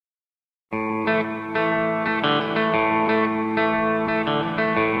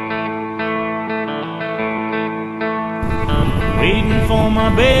for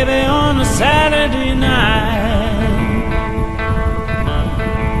my baby on a Saturday night.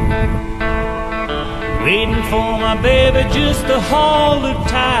 Waiting for my baby just to hold her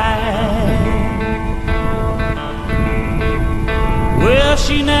tight. Well,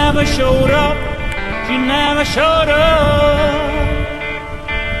 she never showed up, she never showed up.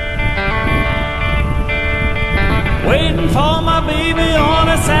 Waiting for my baby on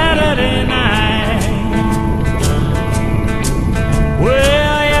a Saturday night.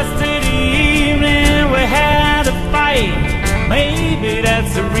 Well, yesterday evening we had a fight. Maybe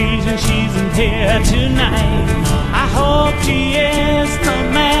that's the reason she's in here tonight. I hope she is not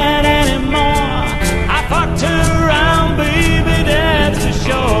mad anymore. I fucked her around, baby, that's for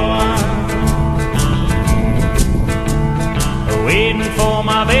sure. Waiting for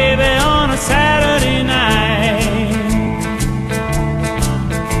my baby on a Saturday night.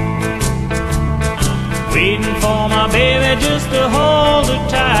 Waiting for my baby just to hold her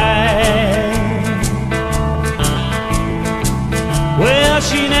tight. Well,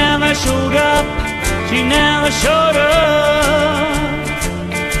 she never showed up, she never showed up.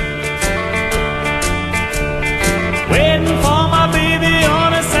 Waiting for my baby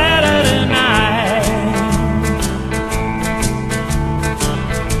on a Saturday night.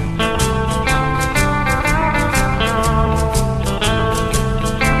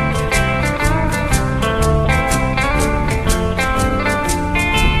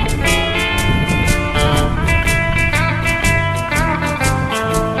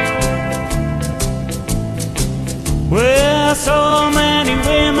 Well, so many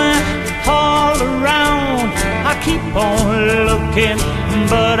women all around. I keep on looking,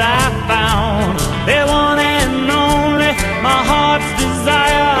 but I found the one and only, my heart's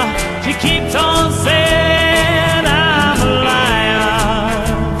desire. She keeps on saying I'm a liar.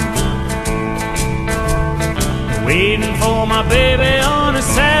 Waiting for my baby on a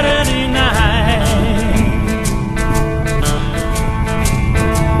Saturday night.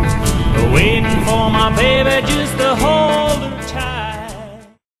 Waiting for my baby just to hold